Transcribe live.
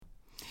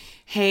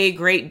Hey,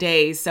 great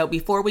days. So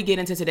before we get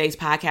into today's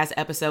podcast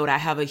episode, I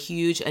have a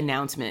huge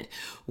announcement.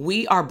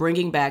 We are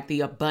bringing back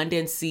the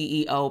Abundance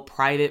CEO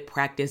Private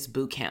Practice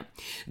Bootcamp.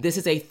 This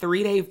is a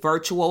 3-day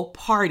virtual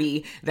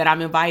party that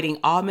I'm inviting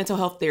all mental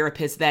health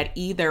therapists that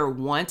either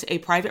want a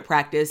private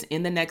practice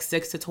in the next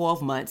 6 to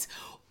 12 months,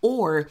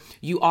 or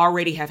you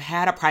already have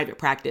had a private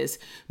practice,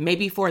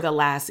 maybe for the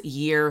last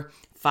year,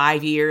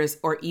 5 years,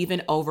 or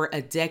even over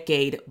a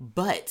decade,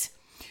 but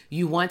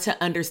you want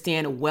to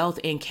understand wealth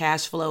and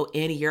cash flow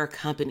in your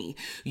company.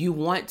 You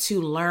want to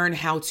learn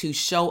how to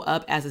show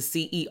up as a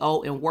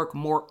CEO and work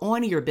more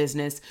on your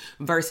business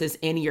versus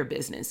in your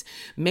business.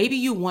 Maybe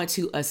you want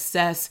to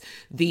assess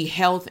the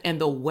health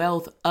and the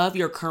wealth of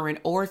your current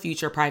or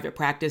future private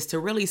practice to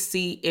really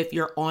see if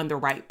you're on the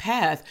right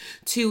path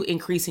to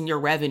increasing your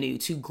revenue,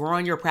 to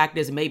growing your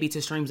practice, maybe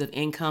to streams of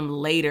income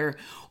later,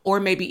 or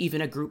maybe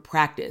even a group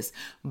practice.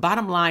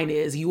 Bottom line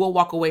is you will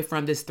walk away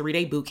from this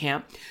 3-day boot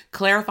camp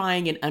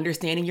clarifying and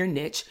understanding your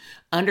niche,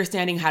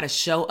 understanding how to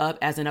show up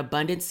as an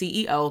abundant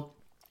CEO,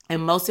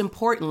 and most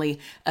importantly,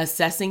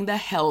 assessing the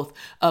health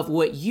of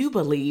what you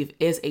believe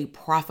is a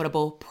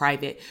profitable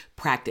private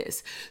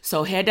practice.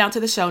 So head down to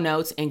the show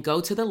notes and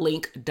go to the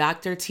link,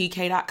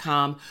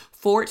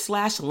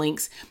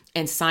 drtk.com/links,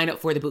 and sign up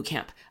for the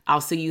bootcamp.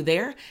 I'll see you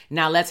there.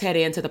 Now let's head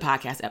into the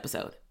podcast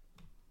episode.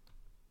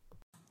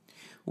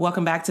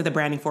 Welcome back to the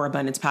Branding for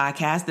Abundance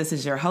podcast. This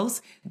is your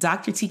host,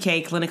 Dr.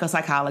 TK, clinical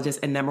psychologist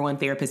and #1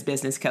 therapist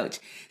business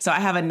coach. So I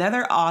have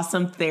another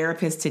awesome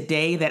therapist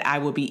today that I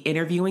will be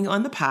interviewing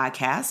on the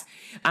podcast.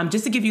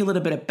 Just to give you a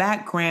little bit of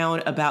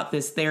background about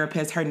this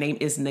therapist, her name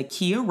is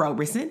Nakia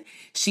Roberson.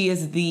 She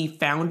is the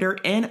founder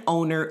and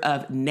owner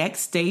of Next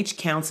Stage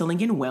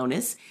Counseling and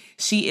Wellness.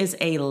 She is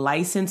a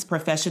licensed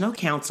professional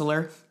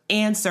counselor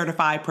and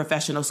certified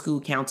professional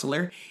school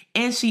counselor.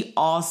 And she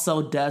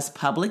also does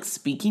public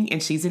speaking,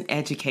 and she's an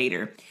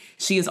educator.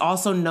 She is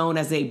also known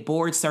as a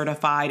board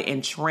certified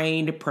and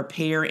trained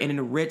prepare and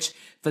enrich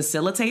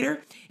facilitator.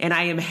 And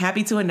I am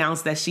happy to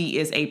announce that she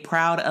is a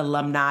proud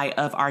alumni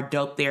of our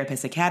Dope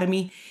Therapist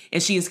Academy.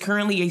 And she is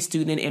currently a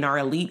student in our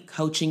elite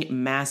coaching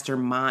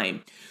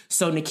mastermind.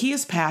 So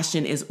Nakia's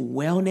passion is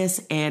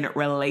wellness and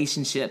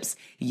relationships.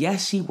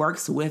 Yes, she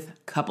works with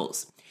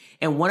couples.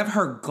 And one of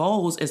her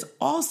goals is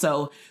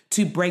also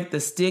to break the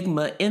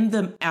stigma in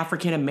the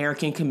African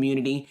American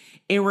community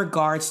in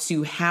regards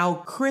to how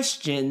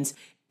Christians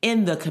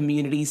in the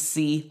community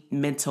see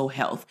mental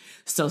health.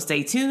 So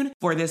stay tuned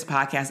for this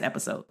podcast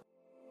episode.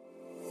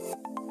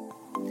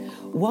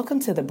 Welcome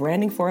to the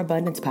Branding for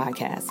Abundance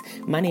podcast.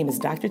 My name is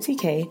Dr.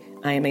 TK.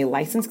 I am a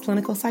licensed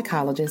clinical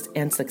psychologist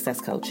and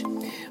success coach.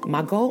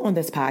 My goal on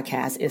this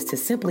podcast is to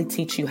simply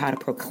teach you how to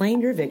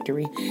proclaim your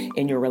victory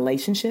in your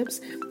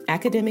relationships,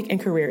 academic and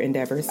career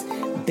endeavors,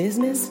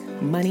 business,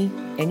 money,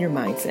 and your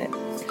mindset.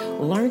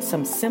 Learn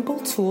some simple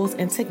tools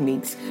and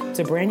techniques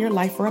to brand your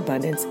life for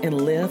abundance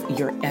and live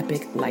your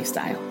epic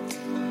lifestyle.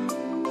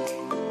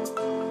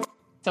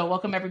 So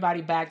welcome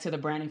everybody back to the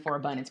Branding for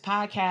Abundance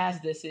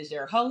podcast. This is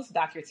your host,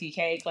 Dr.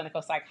 TK,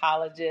 clinical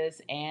psychologist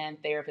and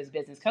therapist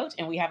business coach.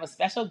 And we have a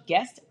special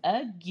guest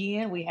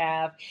again. We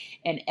have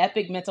an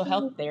epic mental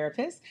health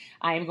therapist.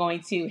 I am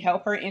going to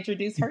help her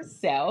introduce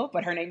herself,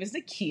 but her name is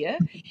Nakia,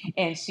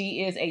 and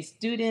she is a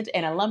student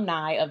and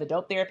alumni of the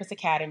Dope Therapist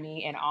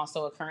Academy and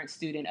also a current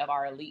student of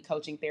our elite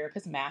coaching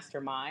therapist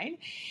mastermind.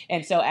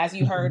 And so as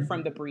you heard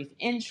from the brief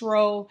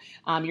intro,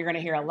 you're going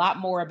to hear a lot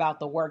more about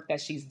the work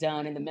that she's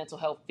done in the mental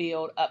health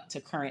field up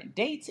to current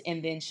dates,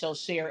 and then she'll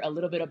share a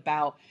little bit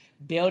about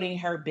building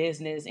her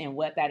business and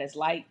what that is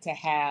like to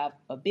have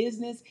a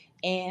business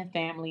and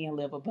family and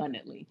live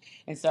abundantly.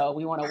 And so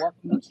we want to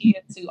welcome Nakia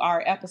to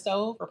our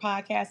episode for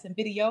podcast and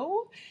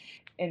video.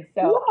 And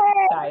so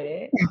I'm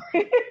excited.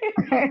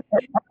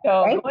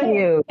 So Thank go ahead,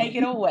 you. take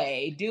it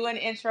away. Do an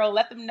intro.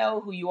 Let them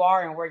know who you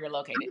are and where you're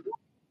located.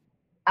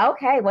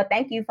 Okay. Well,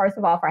 thank you, first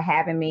of all, for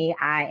having me.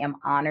 I am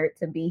honored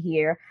to be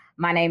here.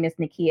 My name is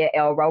Nakia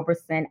L.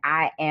 Roberson.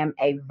 I am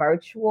a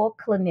virtual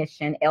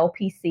clinician,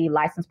 LPC,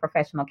 licensed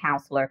professional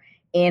counselor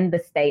in the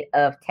state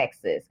of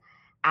Texas.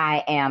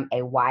 I am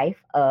a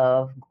wife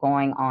of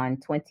going on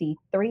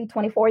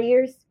 24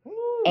 years.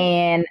 Ooh.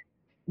 And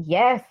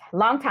yes,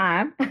 long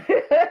time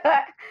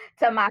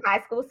to my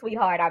high school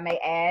sweetheart, I may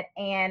add,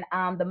 and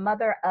the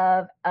mother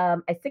of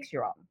a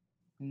 6-year-old.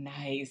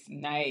 Nice.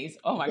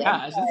 Oh my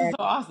gosh, this is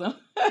so awesome.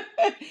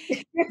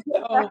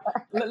 So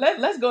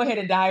let's go ahead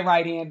and dive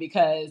right in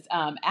because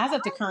as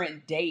of the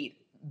current date,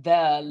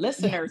 the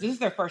listeners, this is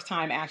their first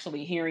time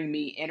actually hearing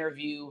me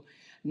interview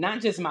not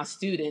just my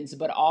students,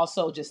 but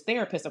also just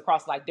therapists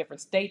across like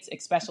different states,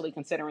 especially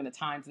considering the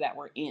times that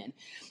we're in.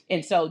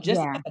 And so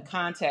just at the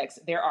context,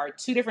 there are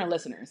 2 different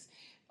listeners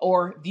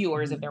or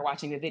viewers if they're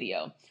watching the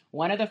video.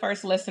 One of the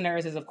first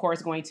listeners is, of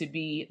course, going to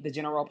be the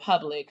general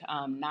public,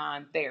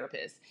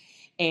 non-therapists.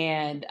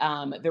 And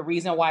the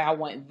reason why I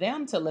want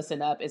them to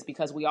listen up is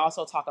because we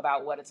also talk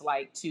about what it's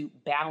like to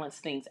balance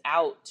things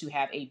out, to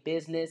have a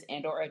business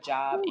and or a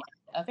job and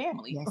a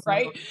family,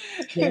 right?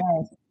 Yes.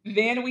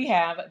 Then we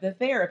have the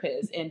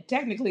therapist, and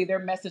technically their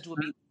message would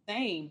be the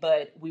same,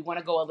 but we want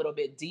to go a little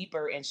bit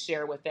deeper and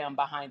share with them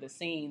behind the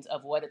scenes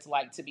of what it's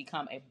like to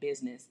become a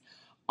business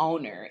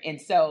owner.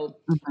 And so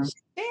Mhm.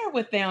 share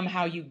with them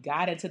how you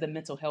got into the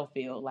mental health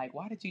field. Like,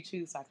 why did you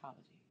choose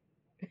psychology?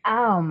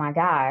 Oh my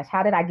gosh,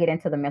 how did I get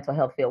into the mental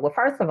health field? Well,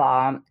 first of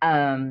all,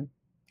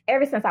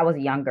 ever since I was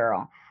a young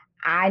girl,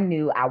 I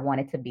knew I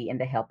wanted to be in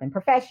the helping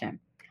profession,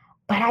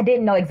 but I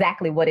didn't know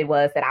exactly what it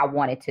was that I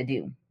wanted to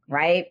do,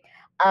 right?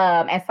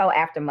 And so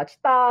after much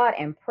thought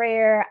and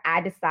prayer,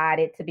 I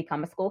decided to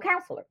become a school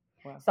counselor.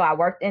 Wow. So I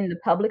worked in the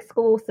public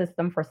school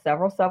system for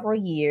several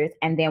years.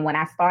 And then when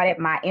I started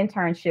my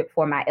internship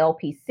for my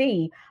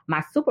LPC,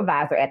 my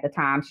supervisor at the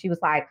time, she was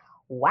like,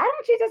 why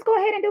don't you just go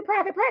ahead and do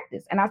private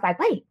practice? And I was like,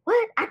 wait,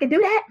 what? I can do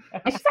that?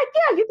 And she's like,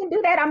 yeah, you can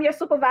do that. I'm your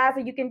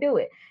supervisor. You can do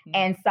it.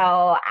 And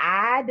so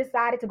I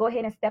decided to go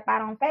ahead and step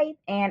out on faith,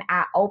 and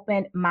I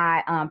opened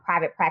my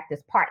private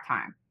practice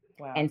part-time.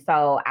 Wow. And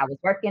so I was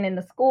working in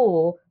the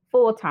school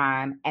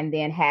full-time and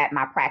then had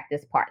my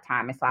practice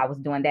part-time. And so I was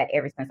doing that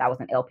ever since I was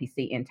an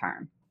LPC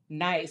intern.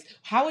 Nice.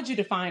 How would you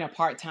define a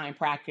part-time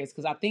practice?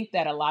 Because I think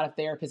that a lot of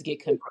therapists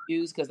get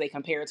confused because they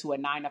compare it to a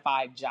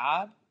 9-to-5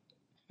 job,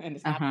 and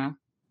it's not.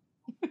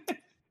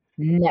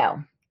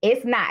 No,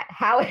 it's not.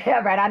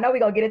 However, and I know we're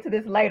going to get into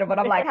this later, but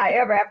I'm like,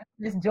 however, after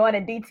just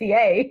joining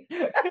DTA,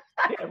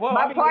 well,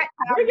 my part-time.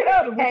 Bring it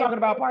up if we're talking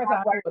about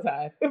part-time,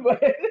 full-time.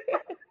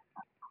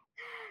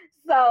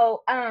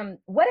 So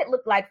what it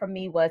looked like for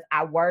me was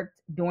I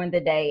worked during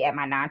the day at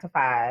my 9 to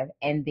 5,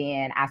 and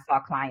then I saw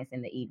clients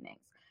in the evenings.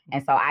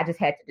 And so I just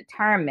had to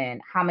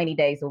determine how many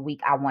days a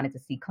week I wanted to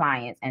see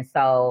clients. And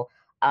so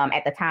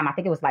at the time, I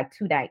think it was like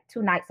two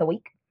nights a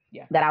week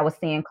that I was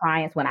seeing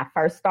clients when I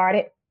first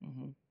started.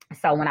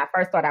 So when I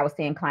first started, I was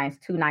seeing clients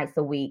 2 nights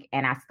a week,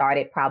 and I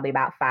started probably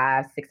about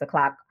 5-6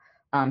 o'clock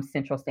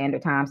Central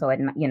Standard Time. So,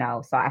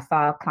 so I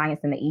saw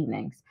clients in the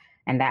evenings,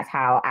 and that's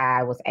how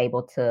I was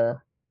able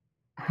to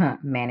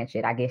manage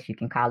it. I guess you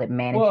can call it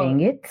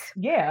managing it.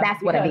 Yeah.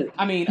 That's what I did.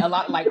 I mean, a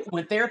lot, like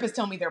when therapists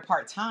tell me they're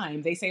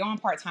part-time, they say, oh, I'm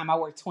part-time, I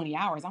work 20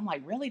 hours. I'm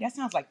like, really? That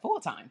sounds like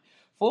full-time.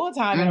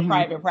 Full-time in a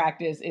private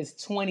practice is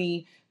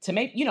 20 to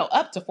maybe,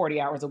 up to 40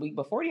 hours a week.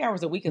 But 40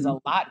 hours a week is a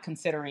lot,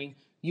 considering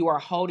you are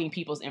holding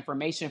people's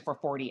information for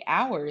 40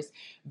 hours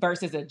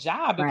versus a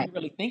job. If you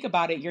really think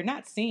about it, you're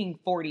not seeing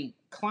 40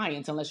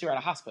 clients unless you're at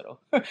a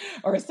hospital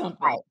or something.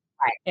 Right.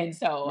 And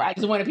so I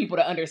just wanted people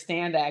to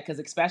understand that, because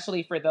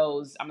especially for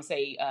those, I'm going to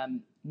say,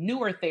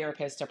 newer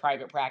therapists to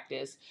private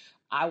practice,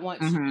 I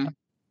want to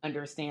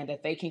understand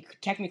that they can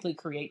technically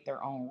create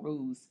their own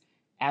rules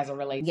as it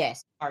relates to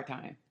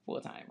part-time,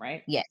 full-time,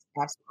 right? Yes,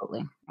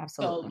 absolutely.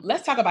 So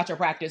let's talk about your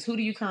practice. Who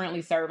do you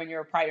currently serve in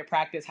your private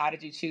practice? How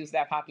did you choose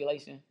that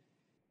population?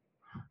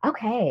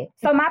 Okay.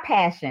 So my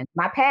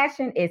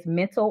passion is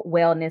mental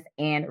wellness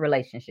and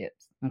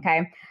relationships.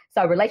 Okay.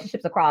 So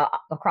relationships across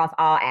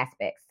all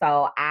aspects.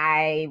 So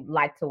I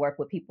like to work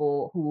with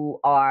people who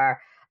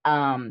are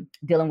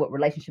dealing with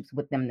relationships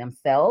with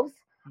themselves,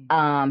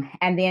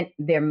 and then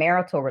their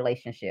marital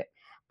relationship.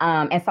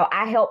 And so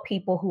I help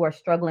people who are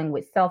struggling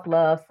with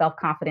self-love,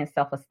 self-confidence,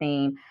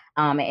 self-esteem,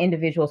 and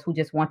individuals who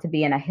just want to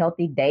be in a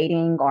healthy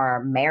dating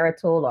or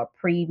marital or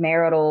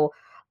premarital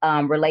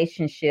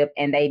relationship,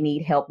 and they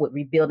need help with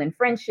rebuilding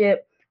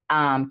friendship,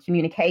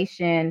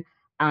 communication,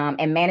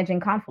 and managing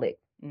conflict.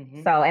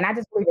 So, and I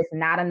just believe it's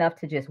not enough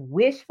to just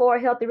wish for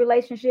a healthy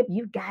relationship.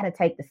 You've got to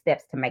take the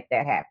steps to make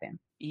that happen.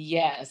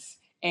 Yes.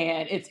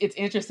 And it's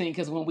interesting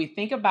because when we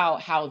think about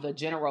how the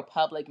general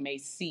public may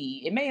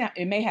see, it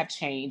may have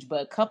changed,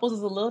 but couples is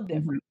a little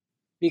different.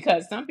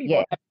 Because some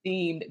people have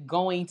deemed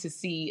going to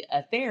see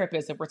a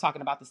therapist, if we're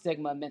talking about the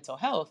stigma of mental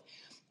health,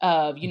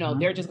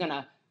 they're just going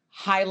to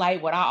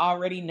highlight what I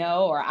already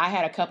know. Or I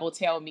had a couple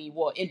tell me,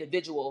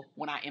 individual,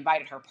 when I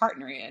invited her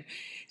partner in,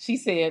 she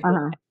said,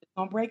 it's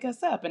going to break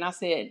us up. And I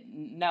said,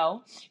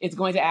 no, it's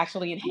going to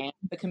actually enhance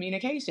the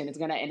communication. It's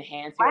going to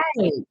enhance your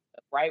relationship,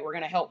 right? We're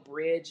going to help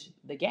bridge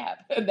the gap.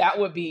 That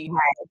would be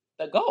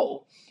the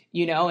goal,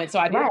 And so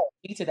I do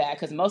speak to that,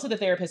 because most of the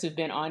therapists who've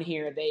been on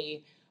here,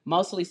 they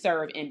mostly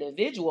serve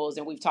individuals,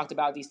 and we've talked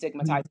about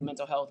destigmatizing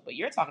mental health, but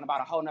you're talking about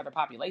a whole nother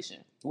population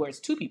where it's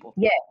 2 people.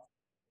 Yes,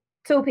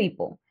 2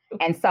 people.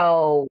 And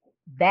so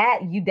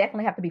that you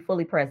definitely have to be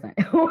fully present.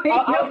 Can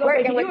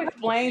you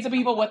explain to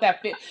people what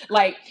that fit?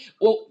 Like,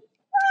 well,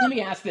 let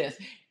me ask this.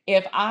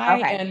 If I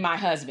and my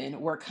husband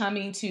were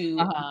coming to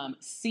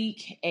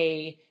seek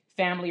a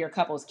family or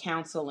couples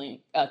counselor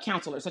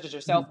such as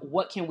yourself,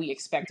 what can we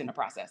expect in the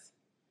process?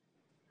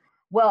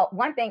 Well,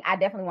 one thing I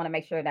definitely want to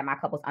make sure that my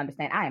couples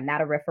understand, I am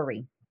not a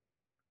referee.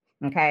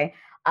 Okay.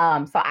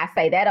 So I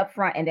say that up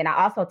front. And then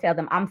I also tell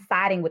them I'm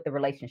siding with the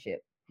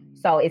relationship.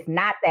 So it's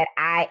not that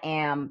I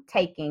am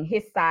taking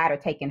his side or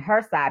taking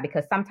her side,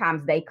 because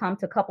sometimes they come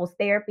to couples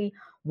therapy,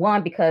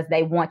 one, because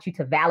they want you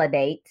to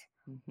validate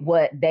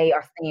what they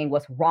are saying,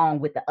 what's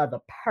wrong with the other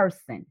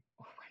person.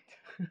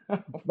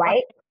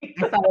 Right. And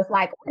so it's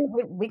like,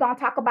 we're going to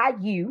talk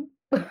about you.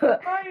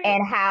 Right.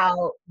 and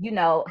how,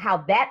 how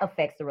that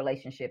affects the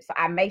relationship. So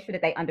I make sure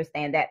that they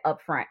understand that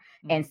up front.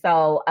 Mhm. And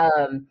so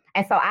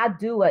I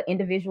do an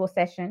individual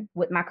session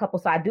with my couple.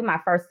 So I do my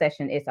first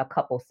session is a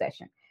couple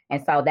session.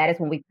 And so that is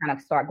when we kind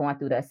of start going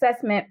through the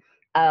assessment.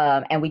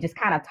 And we just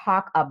kind of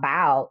talk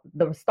about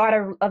the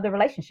start of the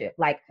relationship,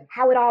 like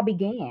how it all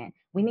began.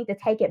 We need to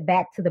take it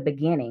back to the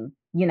beginning,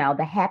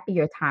 the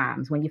happier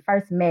times when you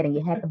first met and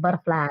you had the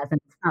butterflies in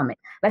the stomach.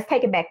 Let's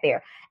take it back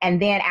there. And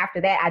then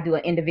after that, I do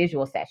an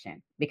individual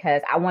session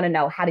because I want to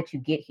know, how did you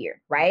get here?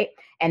 Right.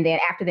 And then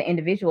after the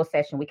individual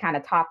session, we kind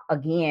of talk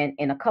again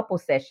in a couple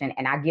session,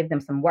 and I give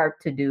them some work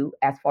to do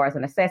as far as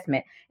an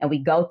assessment. And we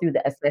go through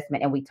the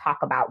assessment and we talk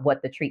about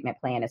what the treatment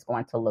plan is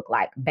going to look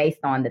like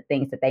based on the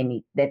things that they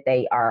need, that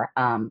they are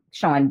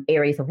showing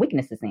areas of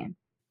weaknesses in.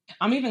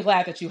 I'm even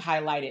glad that you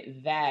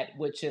highlighted that,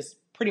 which is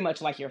pretty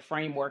much like your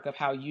framework of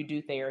how you do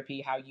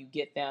therapy, how you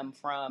get them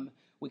from,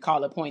 we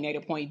call it point A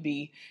to point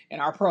B in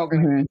our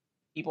program. Mm-hmm.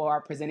 People are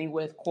presenting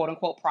with quote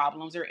unquote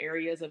problems or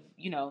areas of,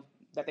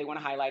 that they want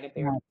to highlight in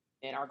therapy. Right.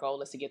 And our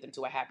goal is to get them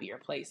to a happier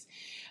place.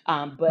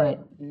 Right.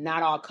 But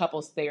not all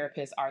couples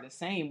therapists are the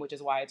same, which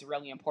is why it's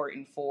really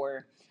important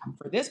for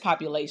this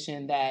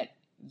population that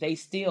they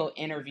still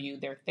interview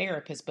their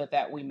therapist, but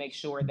that we make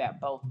sure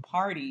that both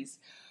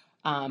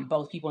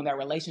people in that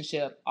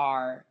relationship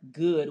are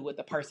good with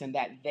the person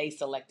that they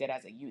selected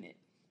as a unit,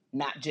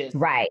 not just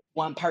Right.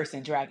 one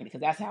person dragging it.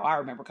 Because that's how I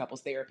remember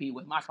couples therapy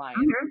with my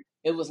clients. Mm-hmm.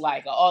 It was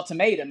like an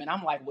ultimatum, and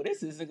I'm like, well,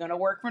 this isn't going to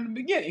work from the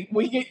beginning.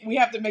 We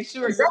have to make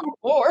sure you're on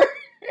board.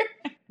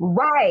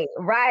 Right,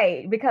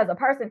 right. Because a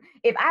person,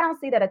 if I don't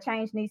see that a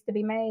change needs to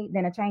be made,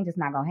 then a change is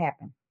not going to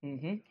happen.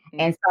 Mm-hmm. Mm-hmm.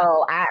 And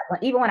so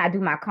even when I do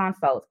my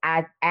consults,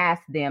 I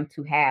ask them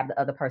to have the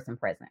other person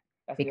present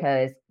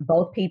because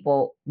both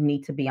people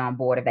need to be on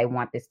board if they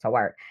want this to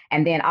work.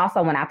 And then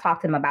also when I talk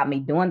to them about me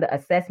doing the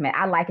assessment,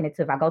 I liken it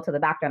to if I go to the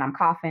doctor and I'm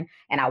coughing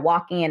and I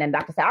walk in and the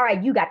doctor says, all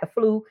right, you got the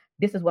flu.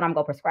 This is what I'm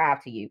going to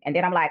prescribe to you. And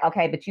then I'm like,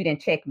 okay, but you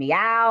didn't check me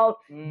out.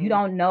 You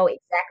don't know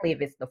exactly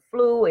if it's the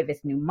flu, if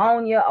it's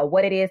pneumonia, or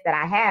what it is that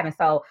I have. And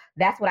so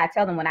that's what I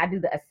tell them when I do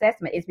the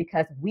assessment, is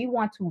because we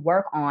want to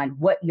work on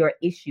what your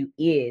issue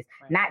is,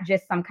 Right. not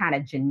just some kind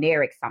of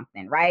generic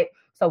something, right?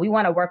 So we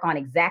want to work on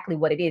exactly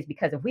what it is,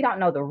 because if we don't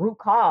know the root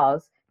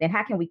cause, then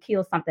how can we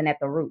kill something at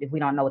the root if we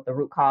don't know what the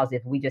root cause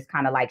is? If we just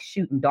kind of like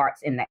shooting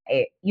darts in the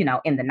air,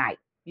 in the night.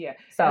 Yeah.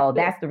 So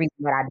that's the reason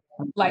that I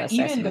do like the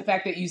even the assessment.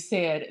 fact that you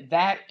said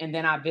that, and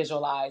then I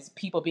visualize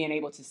people being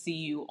able to see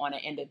you on an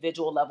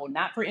individual level,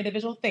 not for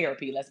individual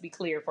therapy. Let's be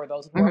clear for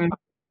those who are, Mm-hmm.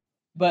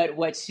 but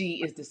what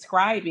she is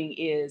describing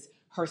is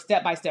her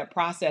step-by-step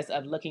process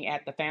of looking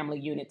at the family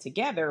unit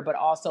together, but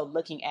also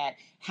looking at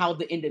how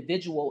the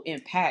individual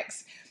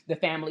impacts the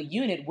family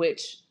unit,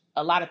 which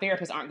a lot of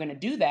therapists aren't going to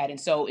do that. And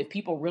so if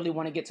people really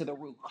want to get to the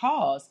root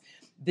cause,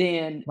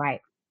 then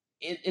Right.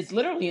 it's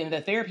literally, in the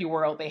therapy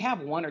world, they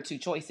have one or two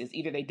choices.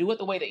 Either they do it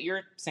the way that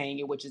you're saying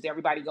it, which is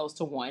everybody goes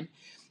to one.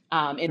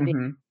 And then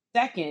Mm-hmm.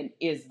 second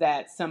is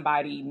that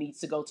somebody needs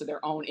to go to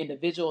their own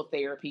individual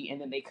therapy, and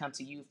then they come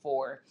to you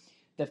for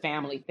the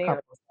family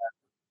therapy.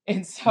 Couple.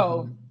 And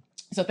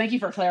so thank you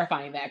for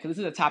clarifying that, because this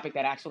is a topic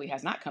that actually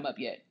has not come up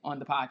yet on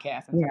the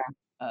podcast in terms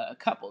of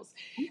couples.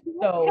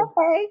 So,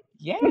 Okay.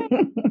 yeah.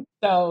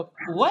 So,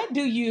 what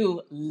do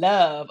you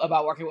love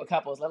about working with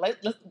couples?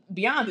 Let's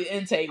beyond the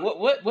intake.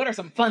 What are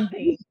some fun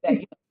things that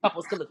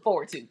couples could look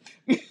forward to?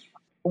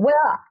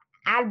 Well,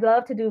 I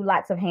love to do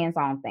lots of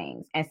hands-on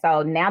things. And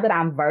so now that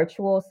I'm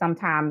virtual,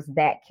 sometimes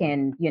that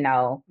can,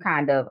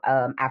 kind of,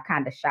 I've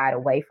kind of shied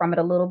away from it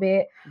a little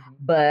bit. Mm-hmm.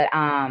 But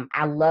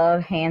I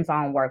love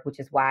hands-on work, which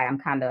is why I'm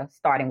kind of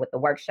starting with the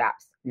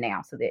workshops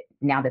now, so that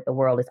now that the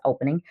world is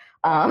opening,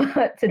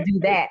 to do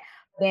that.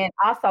 Then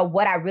also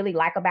what I really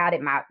like about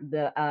it,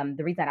 the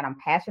reason that I'm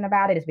passionate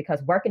about it is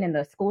because working in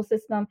the school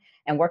system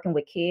and working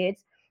with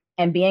kids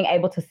and being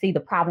able to see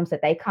the problems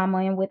that they come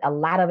in with, a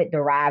lot of it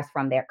derives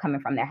from coming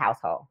from their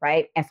household,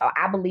 right? And so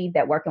I believe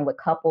that working with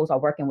couples or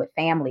working with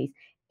families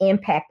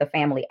impact the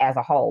family as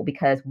a whole,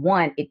 because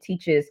one, it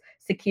teaches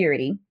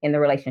security in the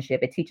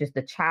relationship. It teaches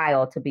the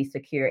child to be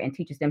secure and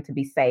teaches them to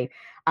be safe.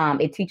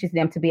 It teaches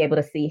them to be able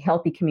to see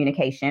healthy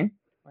communication.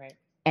 Right.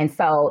 And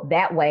so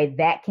that way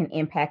that can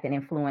impact and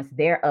influence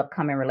their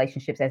upcoming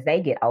relationships as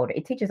they get older.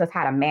 It teaches us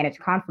how to manage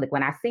conflict.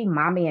 When I see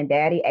mommy and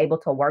daddy able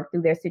to work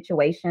through their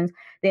situations,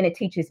 then it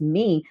teaches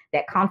me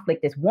that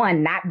conflict is,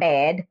 one, not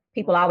bad.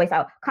 People always say,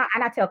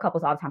 and I tell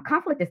couples all the time,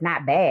 conflict is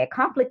not bad.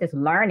 Conflict is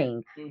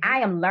learning. Mm-hmm. I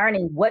am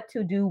learning what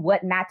to do,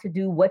 what not to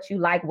do, what you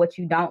like, what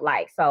you don't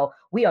like. So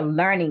we are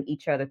learning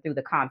each other through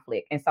the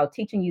conflict. And so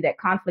teaching you that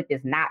conflict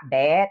is not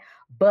bad,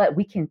 but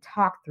we can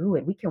talk through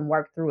it. We can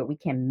work through it. We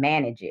can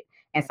manage it.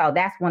 And so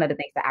that's one of the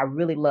things that I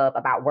really love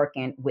about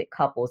working with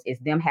couples, is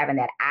them having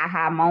that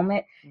aha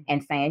moment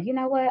and saying, you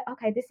know what?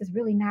 Okay, this is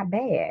really not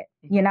bad.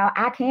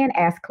 I can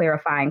ask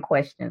clarifying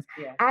questions.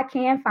 Yeah. I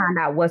can find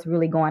out what's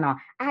really going on.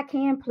 I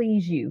can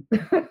please you.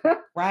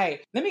 Right.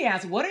 Let me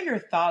ask, what are your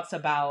thoughts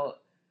about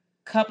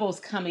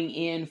couples coming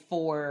in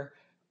for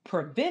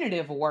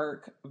preventative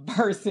work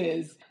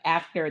versus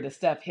after the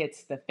stuff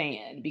hits the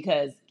fan,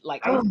 because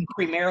like I was in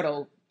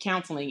premarital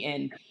counseling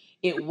and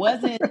it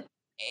wasn't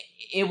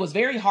it was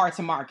very hard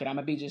to market. I'm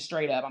gonna be just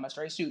straight up. I'm a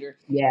straight shooter.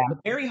 Yeah, It was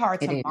very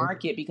hard it to is.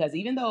 market because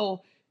even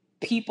though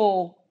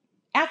people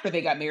after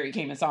they got married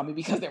came and saw me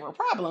because there were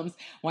problems,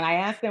 when I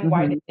asked them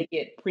why Mm-hmm. did they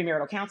get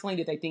premarital counseling,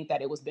 did they think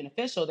that it was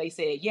beneficial? They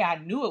said, yeah, I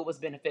knew it was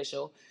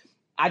beneficial.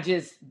 I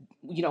just,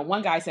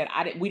 one guy said,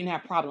 we didn't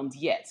have problems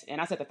yet. And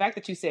I said, the fact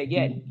that you said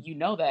yet, you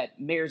know that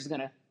marriage is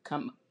going to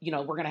come,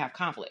 we're going to have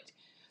conflict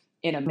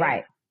in a marriage.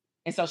 Right.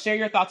 And so share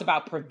your thoughts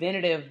about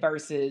preventative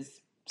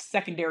versus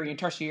secondary and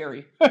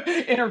tertiary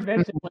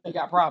intervention when they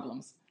got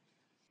problems.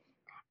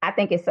 I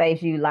think it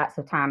saves you lots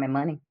of time and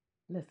money.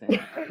 Listen,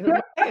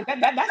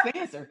 that's the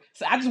answer.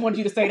 So I just wanted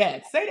you to say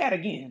that. Say that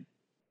again.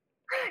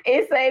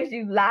 It saves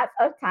you lots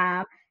of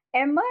time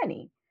and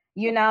money,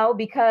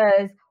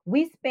 because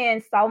we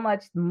spend so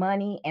much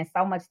money and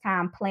so much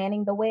time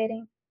planning the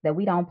wedding that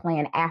we don't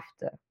plan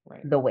after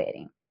the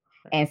wedding.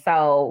 Right. And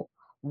so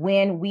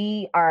when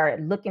we are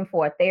looking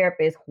for a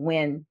therapist,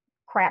 when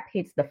crap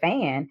hits the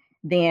fan,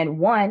 then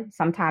one,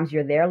 sometimes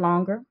you're there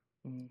longer,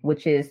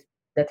 which is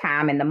the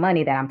time and the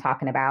money that I'm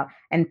talking about.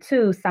 And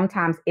two,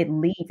 sometimes it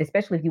leads,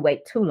 especially if you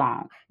wait too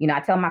long. I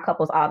tell my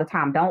couples all the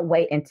time, don't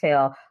wait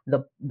until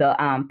the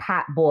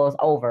pot boils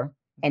over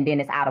and then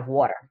it's out of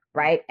water,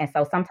 right? And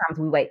so sometimes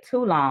we wait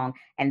too long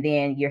and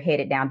then you're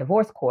headed down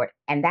divorce court,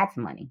 and that's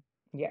money.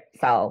 Yeah.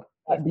 So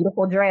a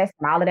beautiful dress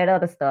and all of that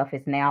other stuff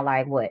is now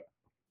like what?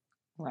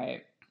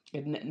 Right.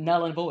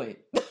 Null and void.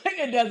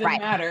 It doesn't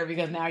matter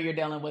because now you're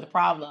dealing with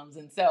problems.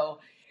 And so,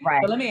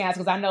 right. But let me ask,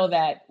 because I know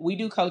that we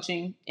do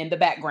coaching in the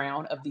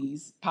background of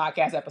these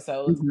podcast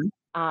episodes.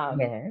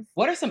 Yes.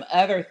 What are some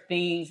other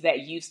things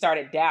that you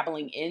started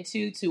dabbling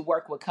into to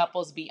work with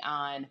couples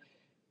beyond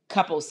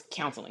couples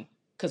counseling?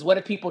 Because what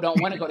if people don't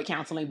want to go to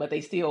counseling, but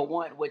they still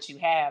want what you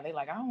have? They're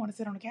like, I don't want to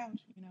sit on the couch,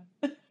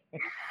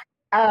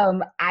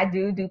 I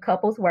do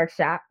couples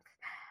workshops.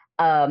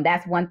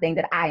 That's one thing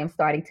that I am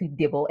starting to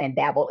dibble and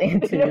dabble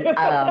into.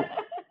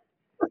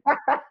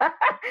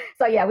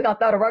 So yeah, we're gonna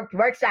throw the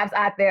workshops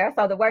out there.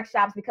 So the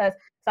workshops, because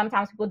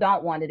sometimes people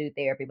don't want to do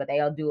therapy, but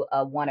they'll do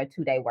a 1 or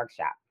 2 day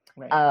workshop.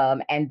 Right.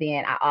 And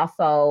then I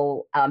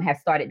also have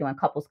started doing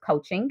couples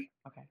coaching.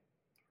 Okay.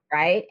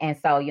 Right. And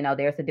so,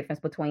 there's a difference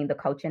between the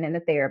coaching and the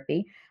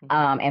therapy.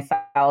 And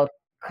so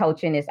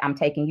coaching is I'm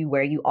taking you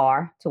where you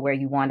are to where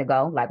you want to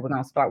go. Like we're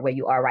going to start where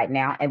you are right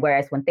now. And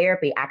whereas when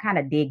therapy, I kind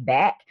of dig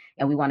back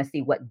and we want to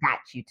see what got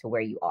you to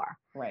where you are.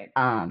 Right.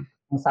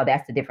 And so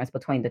that's the difference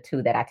between the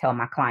two that I tell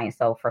my clients.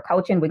 So for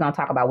coaching, we're going to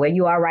talk about where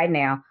you are right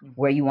now,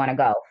 where you want to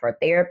go. For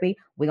therapy,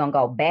 we're going to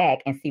go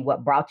back and see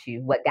what got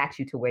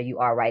you to where you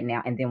are right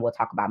now. And then we'll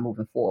talk about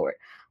moving forward.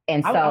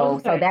 And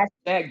so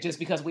that's just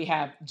because we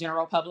have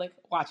general public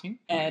watching.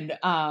 And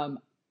I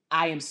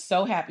am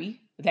so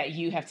happy that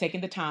you have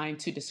taken the time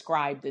to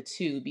describe the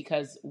two,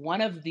 because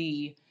one of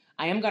the,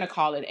 I am going to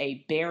call it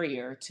a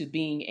barrier to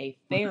being a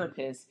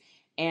therapist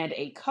and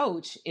a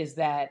coach, is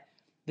that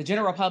the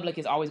general public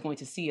is always going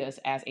to see us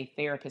as a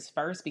therapist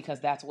first, because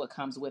that's what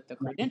comes with the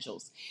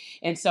credentials.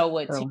 And so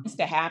what tends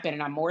to happen,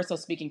 and I'm more so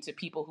speaking to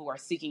people who are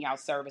seeking out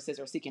services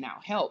or seeking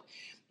out help,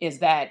 is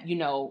that,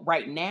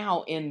 right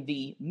now in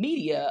the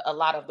media, a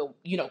lot of the,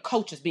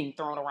 coach is being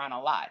thrown around a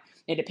lot.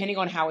 And depending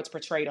on how it's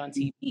portrayed on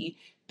TV,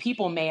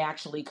 people may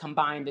actually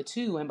combine the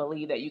two and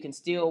believe that you can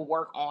still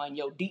work on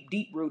your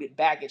deep rooted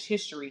baggage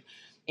history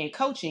and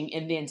coaching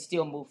and then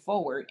still move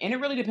forward. And it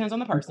really depends on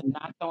the person,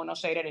 not throwing no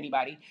shade at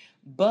anybody.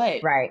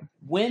 But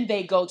when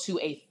they go to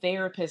a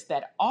therapist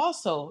that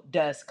also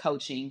does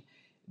coaching,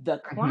 the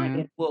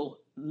client will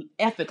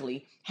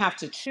ethically have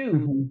to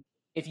choose,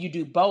 if you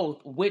do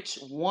both, which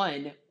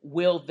one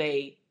will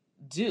they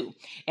do?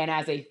 And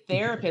as a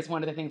therapist,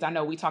 one of the things I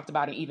know we talked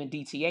about in even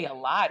DTA a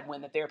lot,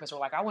 when the therapists were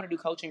like, I want to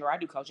do coaching, or I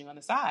do coaching on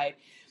the side,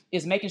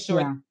 is making sure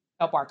to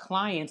help our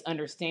clients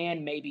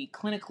understand maybe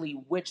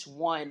clinically which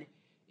one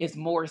is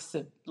more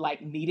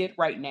needed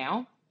right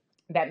now,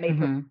 that may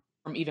prevent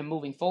from even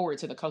moving forward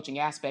to the coaching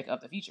aspect of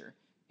the future.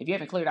 If you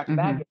haven't cleared out your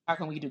baggage, how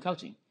can we do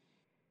coaching?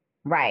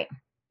 Right.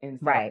 And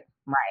so, right.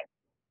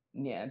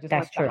 Yeah, just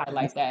want to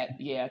highlight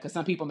that. Yeah, because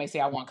some people may say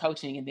I want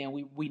coaching, and then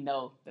we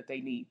know that they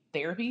need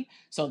therapy.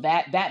 So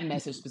that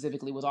message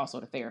specifically was also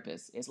to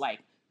therapists. It's like,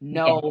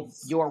 know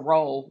your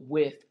role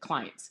with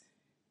clients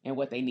and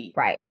what they need.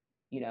 Right.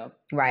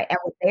 Right. And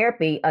with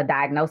therapy, a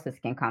diagnosis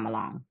can come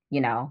along.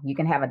 You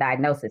can have a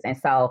diagnosis. And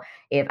so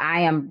if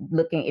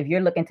you're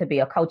looking to be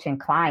a coaching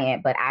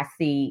client, but I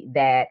see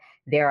that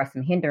there are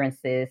some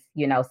hindrances,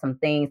 some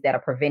things that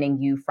are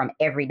preventing you from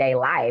everyday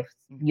life,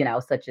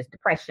 such as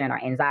depression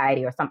or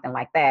anxiety or something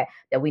like that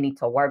we need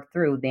to work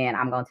through, then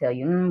I'm going to tell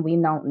you, we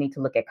don't need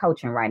to look at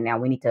coaching right now.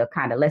 We need to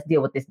let's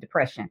deal with this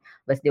depression.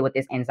 Let's deal with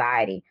this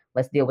anxiety.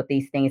 Let's deal with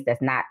these things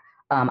that's not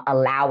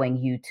allowing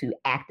you to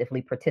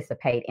actively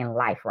participate in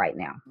life right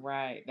now.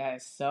 Right. That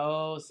is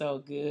so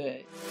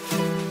good.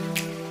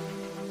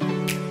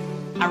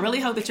 I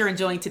really hope that you're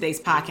enjoying today's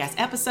podcast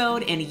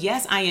episode. And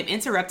yes, I am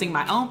interrupting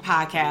my own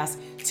podcast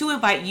to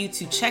invite you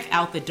to check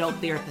out the Dope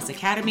Therapist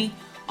Academy,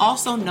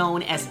 also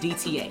known as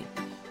DTA.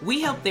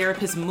 We help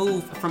therapists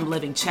move from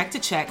living check to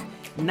check,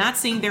 not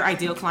seeing their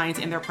ideal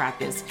clients in their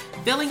practice,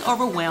 feeling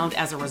overwhelmed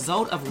as a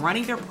result of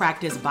running their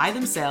practice by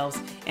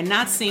themselves, and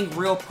not seeing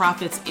real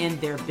profits in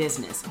their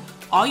business.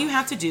 All you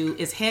have to do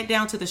is head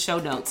down to the show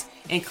notes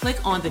and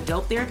click on the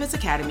Dope Therapist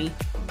Academy,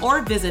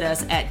 or visit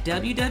us at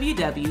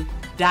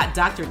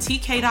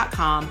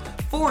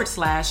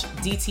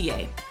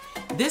www.drtk.com/DTA.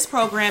 This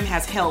program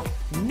has helped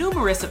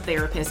numerous of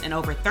therapists in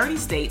over 30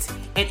 states,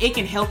 and it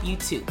can help you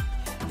too.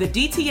 The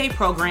DTA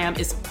program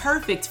is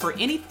perfect for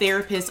any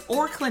therapist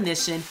or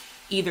clinician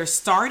either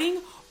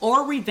starting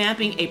or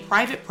revamping a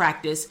private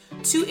practice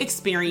to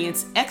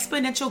experience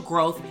exponential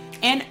growth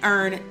and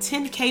earn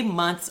 10K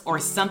months or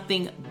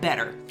something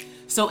better.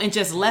 So in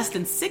just less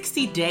than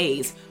 60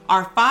 days,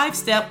 our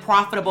 5-step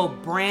profitable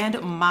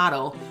brand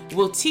model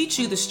will teach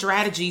you the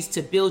strategies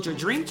to build your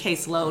dream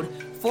caseload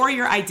for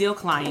your ideal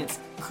clients,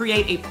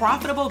 create a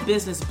profitable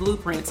business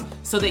blueprint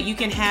so that you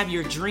can have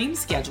your dream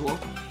schedule,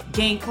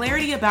 gain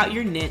clarity about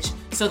your niche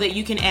so that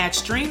you can add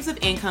streams of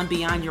income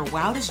beyond your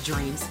wildest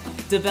dreams,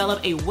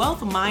 develop a wealth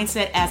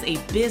mindset as a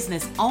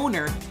business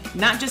owner,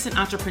 not just an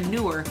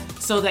entrepreneur,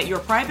 so that your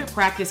private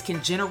practice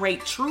can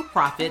generate true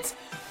profits,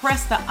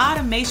 press the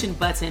automation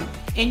button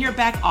in your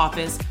back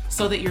office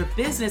so that your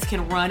business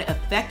can run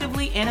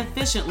effectively and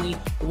efficiently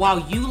while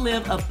you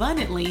live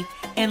abundantly,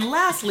 and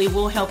lastly,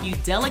 we'll help you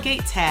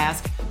delegate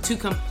tasks to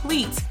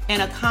complete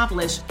and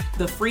accomplish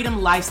the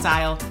freedom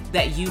lifestyle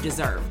that you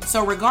deserve.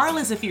 So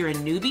regardless if you're a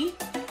newbie,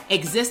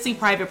 existing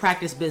private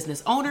practice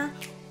business owner,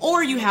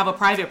 or you have a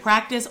private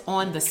practice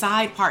on the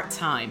side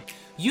part-time,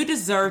 you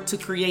deserve to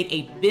create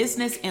a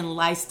business and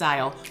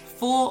lifestyle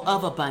full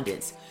of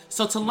abundance.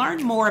 So to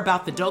learn more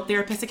about the Dope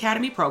Therapist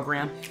Academy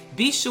program,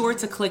 be sure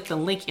to click the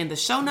link in the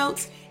show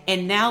notes.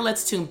 And now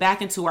let's tune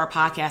back into our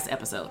podcast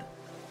episode.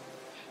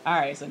 All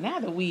right, so now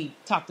that we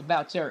talked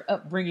about your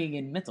upbringing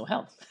in mental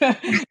health,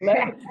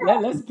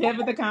 let's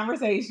pivot the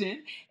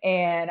conversation.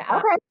 And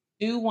I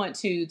do want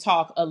to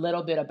talk a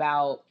little bit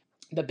about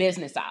the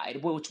business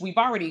side, which we've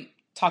already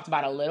talked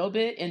about a little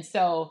bit. And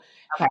so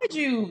how did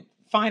you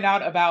find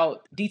out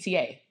about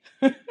DTA?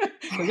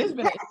 Because it's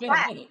been a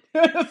minute.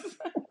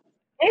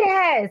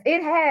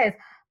 It has.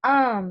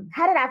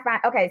 How did I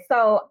find? Okay,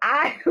 so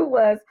I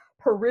was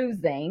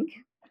perusing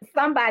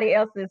somebody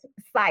else's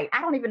site.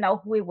 I don't even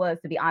know who it was,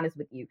 to be honest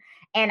with you.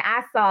 And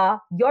I saw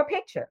your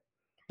picture.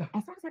 And so I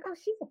was like, oh,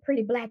 she's a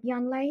pretty Black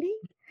young lady.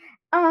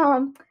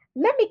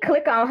 Let me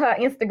click on her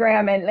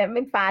Instagram and let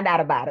me find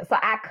out about it. So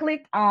I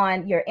clicked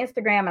on your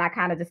Instagram and I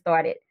kind of just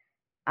started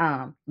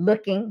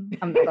looking.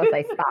 I'm not gonna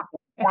say stalking.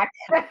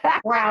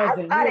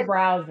 Browsing,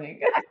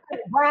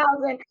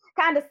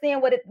 kind of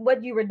seeing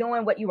what you were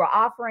doing, what you were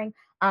offering.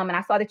 And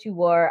I saw that you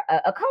were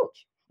a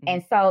coach. Mm-hmm.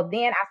 And so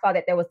then I saw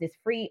that there was this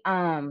free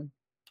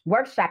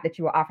workshop that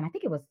you were offering. I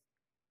think it was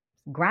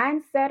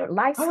Grind Setter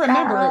Lifestyle. I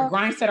remember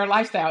Grind Setter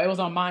Lifestyle. It was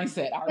on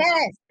Mindset.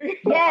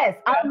 Yes,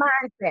 on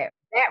Mindset.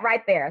 That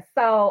right there.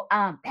 So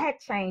that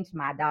changed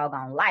my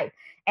doggone life.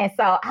 And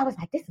so I was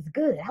like, this is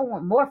good. I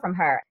want more from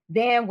her.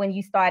 Then when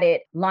you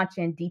started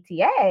launching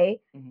DTA,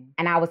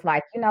 and I was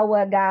like, you know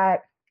what, God,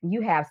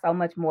 you have so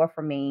much more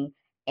for me.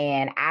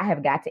 And I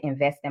have got to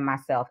invest in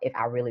myself if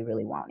I really,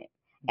 really want it.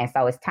 And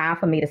so it's time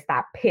for me to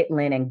stop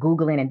piddling and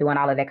Googling and doing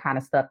all of that kind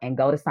of stuff and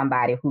go to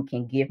somebody who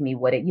can give me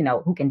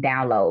who can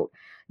download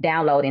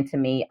into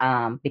me,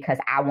 because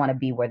I want to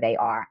be where they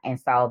are. And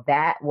so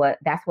that's what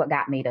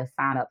got me to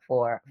sign up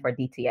for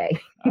DTA.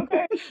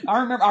 Okay.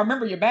 I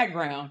remember your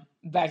background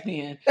back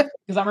then,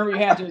 because I remember you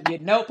had your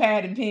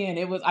notepad and pen.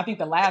 It was, I think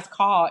the last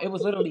call, it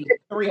was literally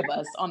 3 of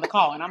us on the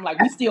call. And I'm like,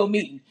 we still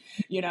meeting,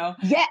 Yes.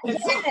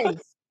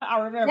 I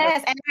remember.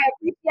 Yes, and I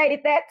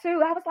appreciated that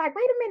too. I was like,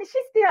 wait a minute,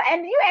 she's still,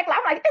 and you act like,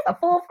 I'm like, it's a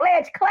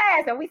full-fledged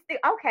class, and we still,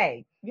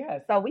 okay.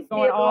 Yes. So we still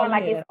going all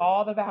like it's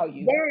all the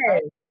value. Yes.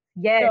 Right?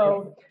 Yes.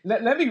 So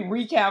let me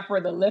recap for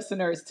the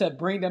listeners to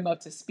bring them up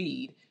to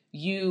speed.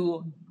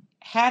 You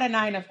had a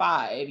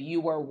 9-to-5,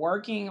 you were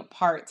working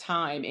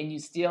part-time, and you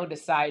still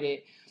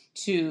decided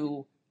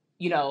to,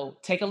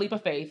 take a leap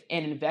of faith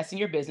and invest in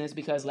your business,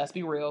 because let's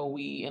be real,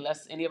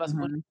 unless any of us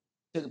went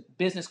to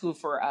business school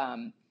for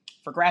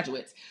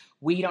graduates,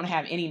 we don't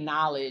have any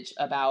knowledge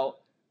about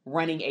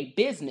running a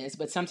business,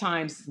 but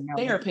sometimes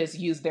therapists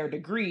use their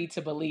degree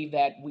to believe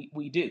that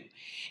we do.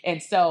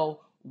 And so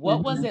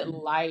what was it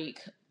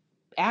like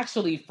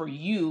actually for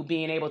you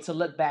being able to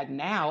look back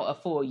now a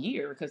full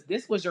year, because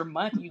this was your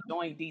month you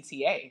joined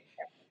DTA,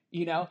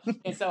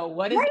 and so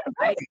what is it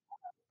like?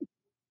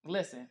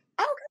 Listen,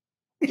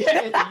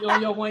 it's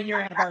your 1-year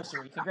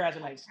anniversary.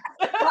 Congratulations.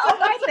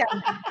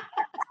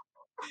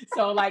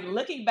 So like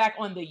looking back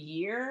on the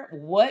year,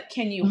 what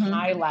can you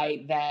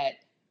highlight that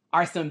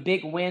are some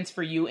big wins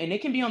for you? And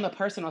it can be on the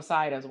personal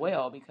side as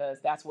well, because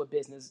that's what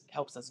business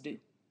helps us do.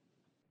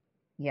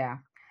 Yeah.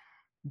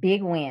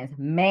 Big wins,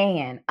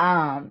 man.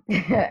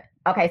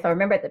 Okay, so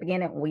remember at the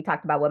beginning when we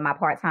talked about what my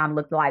part-time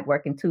looked like,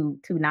 working two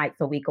nights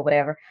a week or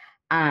whatever.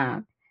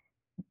 Um,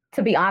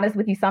 to be honest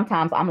with you,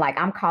 sometimes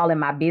I'm calling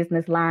my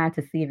business line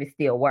to see if it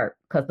still works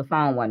because the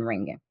phone wasn't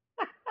ringing.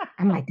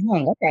 I'm like,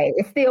 dang, okay,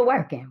 it's still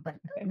working, but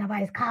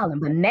nobody's calling.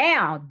 But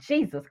now,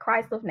 Jesus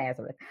Christ of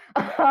Nazareth.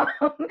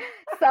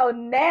 So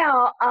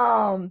now,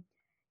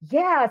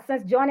 yeah,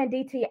 since joining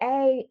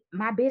DTA,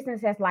 my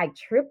business has like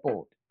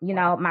tripled.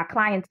 Wow. My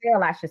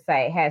clientele, I should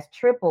say, has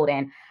tripled,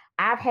 and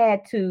I've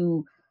had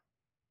to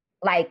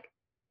like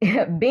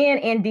being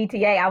in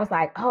DTA, I was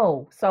like,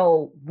 oh,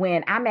 so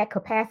when I'm at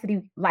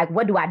capacity, like,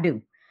 what do I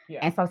do? Yeah.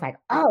 And so it's like,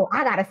 oh,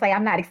 I gotta say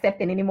I'm not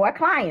accepting any more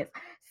clients.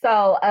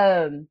 So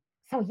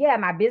yeah,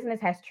 my business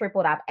has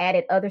tripled. I've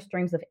added other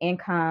streams of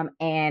income,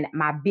 and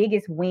my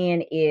biggest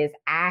win is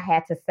I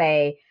had to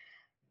say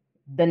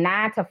the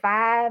 9 to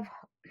 5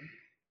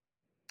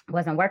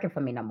 wasn't working for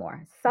me no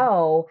more.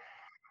 So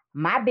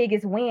my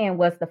biggest win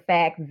was the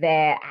fact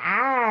that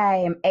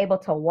I am able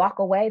to walk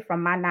away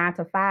from my 9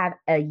 to 5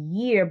 a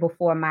year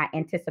before my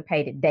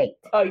anticipated date.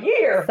 A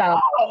year. So,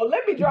 Oh,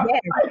 let me drop yes.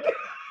 the mic.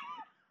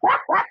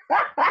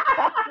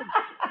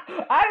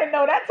 I didn't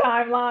know that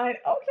timeline.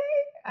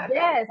 Okay.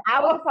 Yes,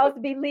 I was supposed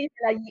to be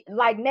leaving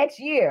like next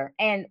year.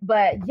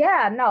 But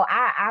yeah, no,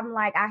 I'm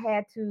like, I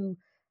had to,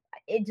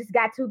 it just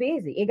got too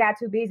busy. It got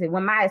too busy.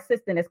 When my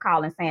assistant is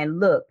calling saying,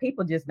 look,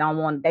 people just don't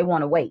want, they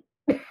want to wait.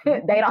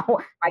 They don't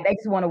like, they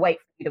just want to wait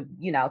for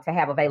you to, to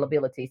have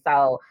availability.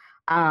 So,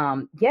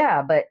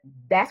 yeah, but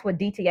that's what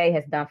DTA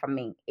has done for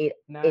me.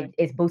 Nice.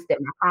 It's boosted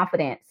my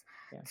confidence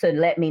Yeah. to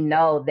let me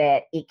know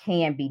that it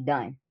can be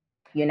done,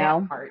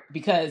 That part,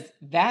 because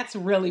that's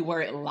really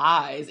where it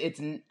lies.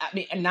 I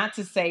mean, and not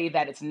to say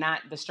that it's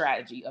not the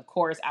strategy. Of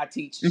course, I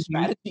teach Mhm.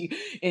 strategy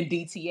in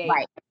DTA.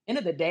 Right. At the end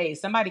of the day,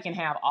 somebody can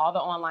have all the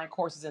online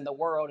courses in the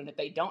world, and if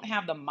they don't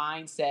have the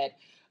mindset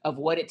of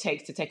what it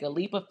takes to take a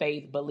leap of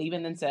faith, believe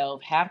in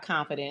themselves, have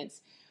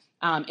confidence,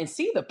 and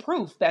see the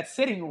proof that's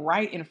sitting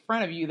right in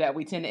front of you that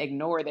we tend to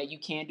ignore, that you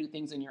can do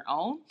things on your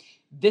own.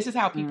 This is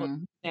how people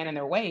Mm, stand in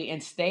their way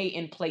and stay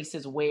in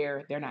places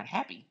where they're not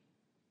happy.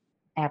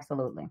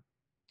 absolutely.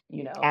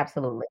 You know,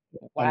 Absolutely.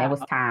 And it wow. was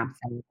time.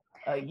 So,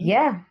 A year.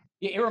 yeah.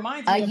 Yeah, it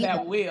reminds A me of year.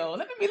 that wheel.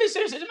 Let me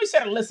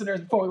share the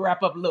listeners before we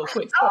wrap up a little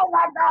quick story. Oh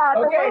my God,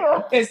 the Okay.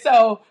 wheel. And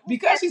so,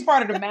 because she's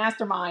part of the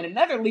mastermind,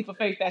 another leap of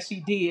faith that she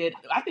did,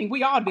 I think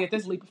we all did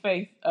this leap of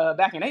faith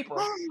back in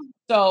April.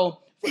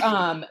 So,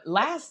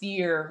 last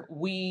year,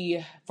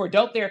 for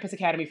Dope Therapist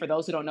Academy, for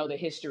those who don't know the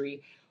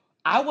history,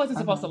 I wasn't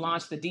supposed to Uh-huh.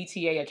 launch the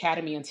DTA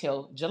Academy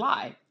until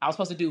July. I was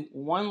supposed to do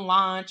one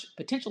launch,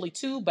 potentially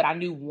two, but I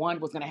knew one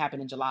was going to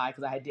happen in July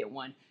because I had did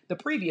one the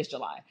previous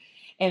July.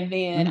 And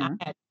then I Hmm.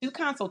 had two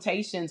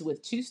consultations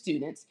with two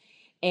students,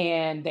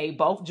 and they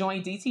both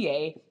joined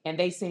DTA, and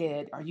they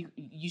said, "Are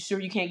you sure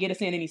you can't get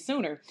us in any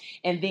sooner?"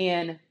 And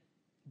then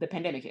the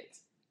pandemic hits.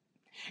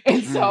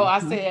 And so I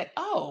Hmm. said,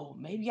 oh,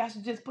 maybe I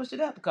should just push it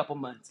up a couple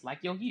months, like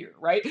you'll hear,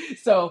 right?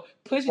 So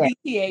push Yeah,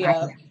 DTA I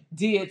up, hear.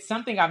 did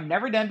something I've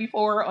never done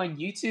before on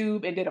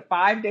YouTube, and did a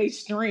 5-day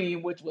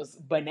stream, which was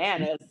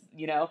bananas,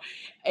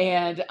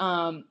 And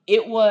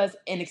it was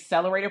an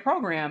accelerated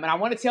program. And I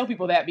want to tell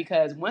people that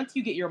because once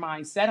you get your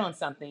mind set on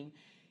something,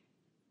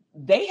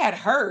 they had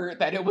heard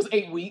that it was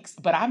 8 weeks,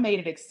 but I made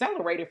it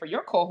accelerated for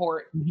your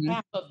cohort Hmm.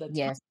 half of the time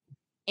Yes.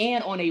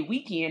 and on a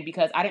weekend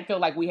because I didn't feel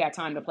like we had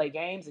time to play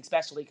games,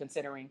 especially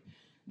considering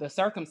the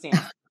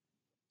circumstance.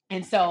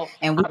 And so,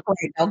 And we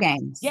played no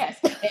games. yes,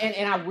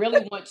 and I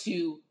really want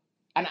to,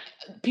 and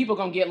people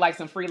gonna get like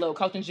some free little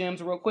coaching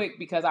gems real quick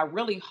because I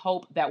really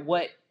hope that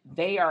what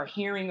they are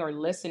hearing or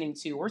listening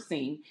to or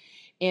seeing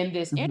in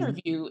this Hmm.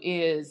 interview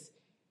is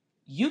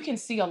you can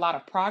see a lot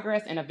of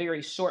progress in a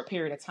very short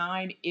period of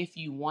time if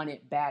you want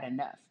it bad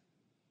enough.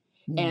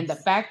 And the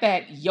Yes. fact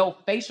that your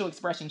facial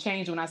expression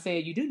changed when I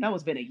said you do know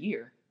it's been a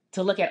year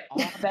to look at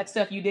all that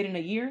stuff you did in a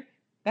year,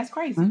 that's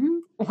crazy, Hmm.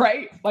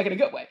 right? Like in a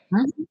good way.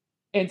 Hmm.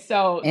 And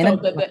so, In a so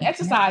good the way. Yeah.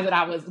 exercise that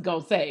I was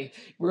gonna say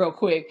real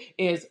quick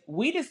is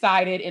we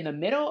decided in the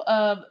middle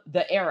of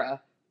the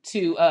era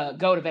to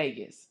go to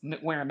Vegas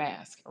wearing a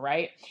mask,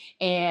 right?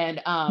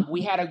 And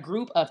we had a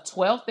group of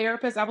 12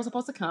 therapists. I was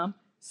supposed to come.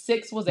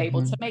 6 was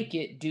able to Hmm. make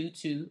it due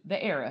to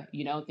the era.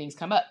 Things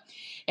come up,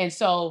 and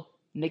so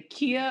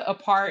Nakia,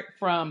 apart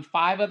from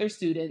 5 other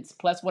students,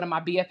 plus one of my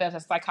BFFs, a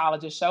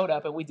psychologist, showed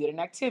up, and we did an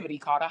activity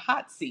called a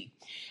hot seat.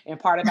 And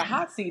part of the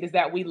hot seat is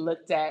that we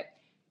looked at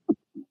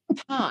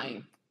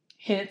time,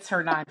 hence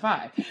her 9 to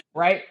 5,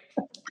 right?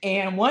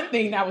 And one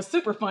thing that was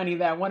super funny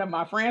that one of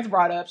my friends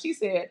brought up, she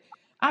said,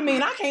 I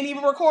mean, I can't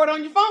even record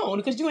on your phone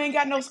because you ain't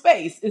got no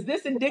space. Is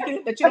this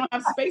indicative that you don't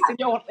have space in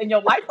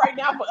your life right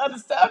now for other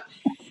stuff?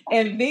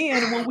 And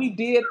then when we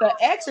did the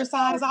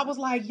exercise, I was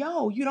like,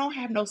 yo, you don't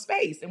have no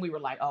space. And we were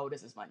like, oh,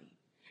 this is funny.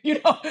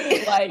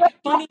 Like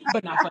funny,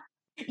 but not funny.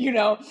 You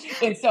know?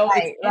 And so it's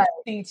Right. Right.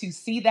 interesting to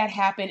see that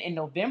happen in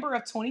November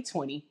of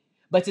 2020,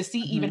 but to see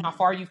even Hmm. how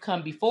far you've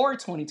come before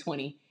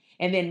 2020.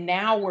 And then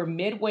now we're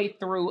midway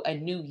through a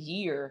new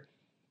year.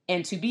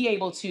 And to be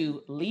able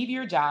to leave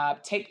your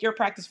job, take your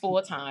practice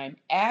full time,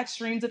 add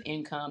streams of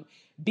income,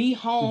 be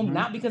home,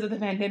 not because of the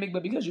pandemic,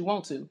 but because you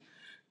want to.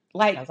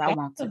 Like, Because I that's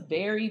want a to.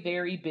 very,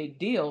 very big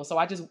deal. So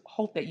I just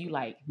hope that you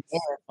like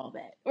Yes, all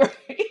that. Right?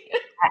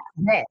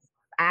 yes,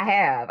 I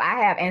have,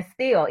 and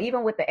still,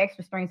 even with the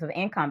extra streams of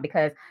income,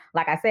 because,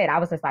 like I said, I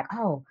was just like,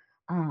 oh,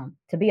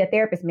 to be a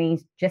therapist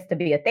means just to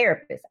be a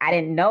therapist. I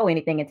didn't know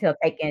anything until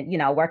taking,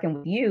 working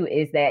with you.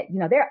 Is that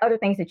there are other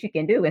things that you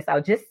can do, and so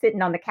just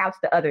sitting on the couch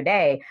the other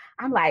day,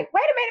 I'm like,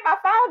 wait a minute, my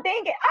phone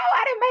dinging. Oh,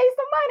 I done made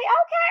some money.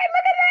 Okay,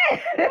 look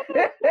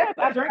Yes,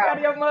 at I drank out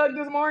of your mug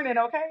this morning.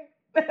 Okay.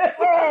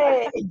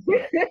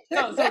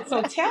 that.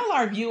 So tell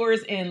our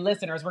viewers and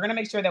listeners, we're going to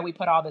make sure that we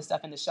put all this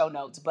stuff in the show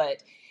notes,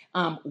 but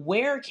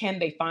where can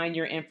they find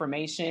your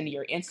information,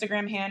 your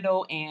Instagram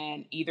handle,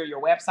 and either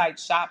your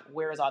website, shop?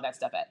 Where is all that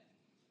stuff at?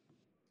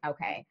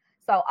 Okay.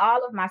 So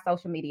all of my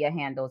social media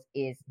handles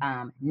is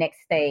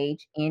Next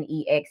Stage,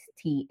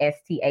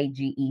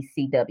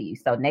 NEXTSTAGECW.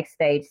 So Next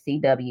Stage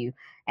CW,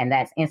 and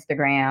that's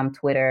Instagram,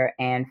 Twitter,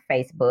 and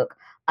Facebook.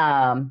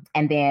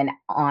 And then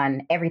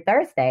on every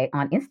Thursday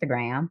on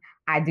Instagram,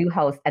 I do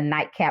host a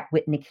nightcap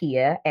with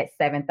Nakia at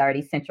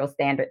 7:30 Central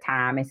Standard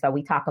Time. And so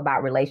we talk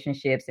about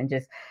relationships and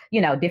just,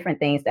 different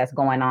things that's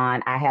going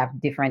on. I have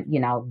different,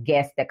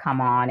 guests that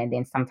come on, and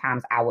then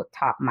sometimes I would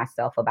talk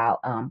myself about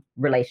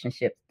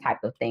relationship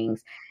type of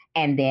things.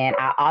 And then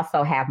I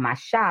also have my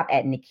shop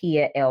at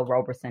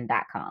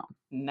NakiaLRoberson.com.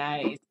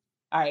 Nice.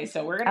 All right,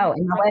 so we're gonna Oh,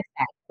 and my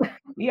website.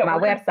 yeah, My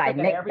we're gonna make sure website, that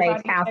Next Stage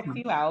everybody checks Counseling.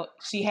 you out.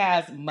 She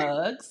has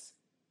mugs,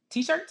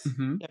 t-shirts.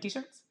 Mm-hmm. You have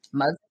t-shirts.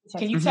 Mugs.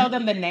 Can you Mm-hmm. tell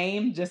them the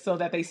name just so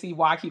that they see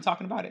why I keep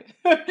talking about it?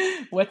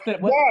 What's the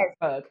Yes.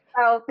 mug?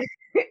 So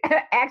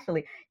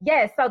actually,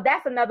 yes. So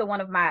that's another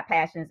one of my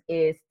passions,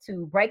 is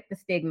to break the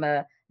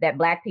stigma that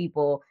Black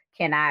people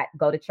cannot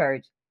go to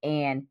church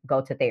and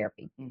go to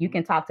therapy. You Mm-hmm.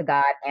 can talk to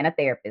God and a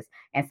therapist.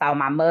 And so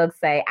my mugs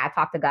say, I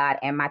talk to God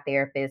and my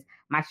therapist.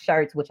 My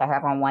shirts, which I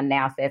have on one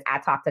now, says, I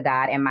talk to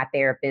God and my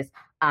therapist.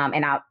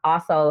 And I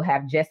also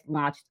have just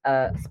launched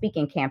a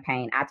speaking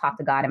campaign, I talk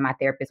to God and my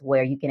therapist,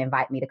 where you can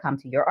invite me to come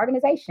to your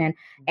organization.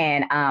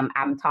 And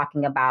I'm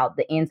talking about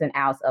the ins and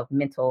outs of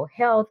mental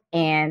health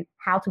and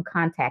how to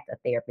contact a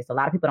therapist. A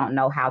lot of people don't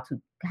know how to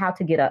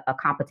get a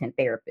competent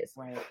therapist.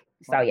 Right.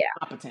 So yeah.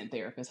 Competent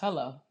therapist.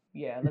 Hello.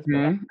 Yeah, let's put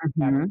that.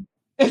 Mm-hmm, mm-hmm.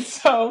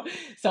 So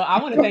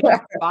I want to thank you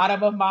from the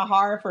bottom of my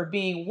heart for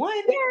being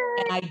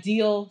an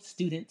ideal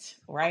student,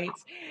 right?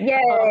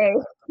 Yay.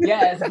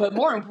 Yes, but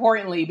more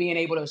importantly, being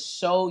able to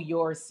show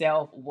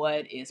yourself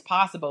what is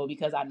possible,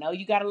 because I know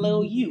you got a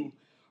little you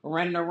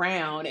running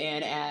around,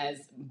 and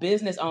as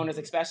business owners,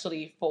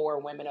 especially for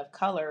women of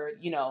color,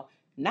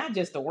 not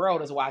just the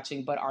world is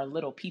watching, but our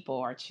little people,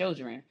 our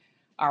children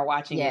are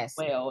watching as Yes.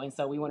 well. And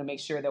so we want to make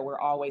sure that we're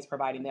always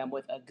providing them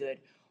with a good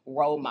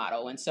role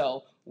model. And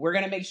so we're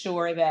going to make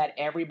sure that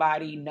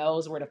everybody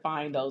knows where to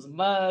find those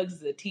mugs,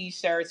 the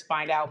t-shirts,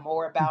 find out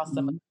more about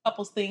some of the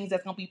couples things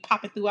that's going to be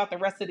popping throughout the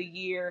rest of the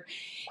year.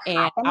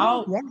 And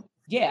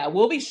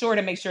we'll be sure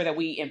to make sure that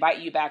we invite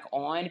you back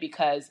on,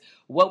 because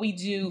what we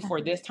do for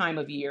this time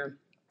of year,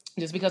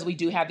 just because we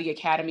do have the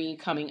academy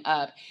coming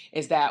up,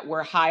 is that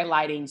we're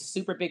highlighting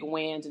super big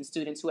wins and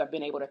students who have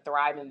been able to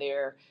thrive in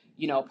their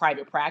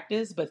private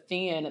practice. But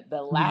then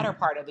the latter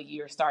part of the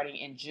year, starting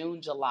in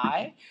June,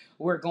 July,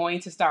 we're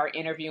going to start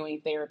interviewing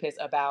therapists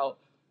about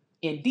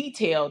in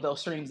detail those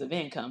streams of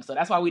income. So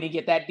that's why we didn't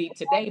get that deep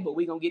today, but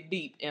we're going to get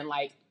deep in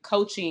like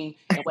coaching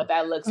and what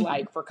that looks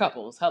like for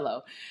couples.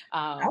 Hello.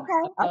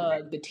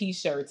 Okay. The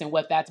t-shirts and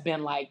what that's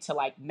been like to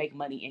like make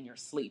money in your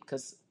sleep.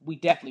 Cause we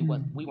definitely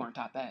we weren't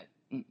taught that.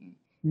 Mm-mm.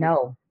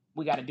 No.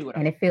 We got to do it.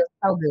 And it feels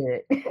so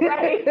good.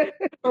 Right.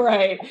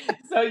 Right.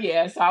 So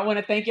I want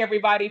to thank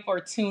everybody for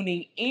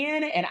tuning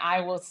in, and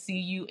I will see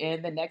you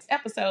in the next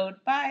episode.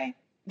 Bye.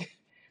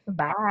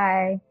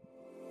 Bye.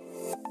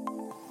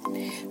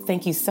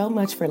 Thank you so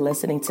much for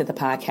listening to the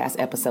podcast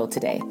episode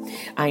today.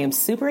 I am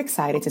super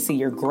excited to see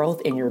your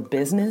growth in your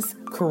business,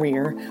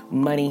 career,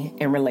 money,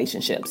 and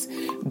relationships.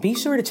 Be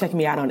sure to check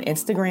me out on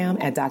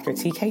Instagram at Dr.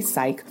 TK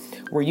Psych,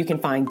 where you can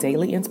find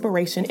daily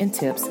inspiration and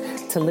tips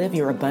to live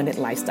your abundant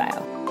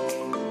lifestyle.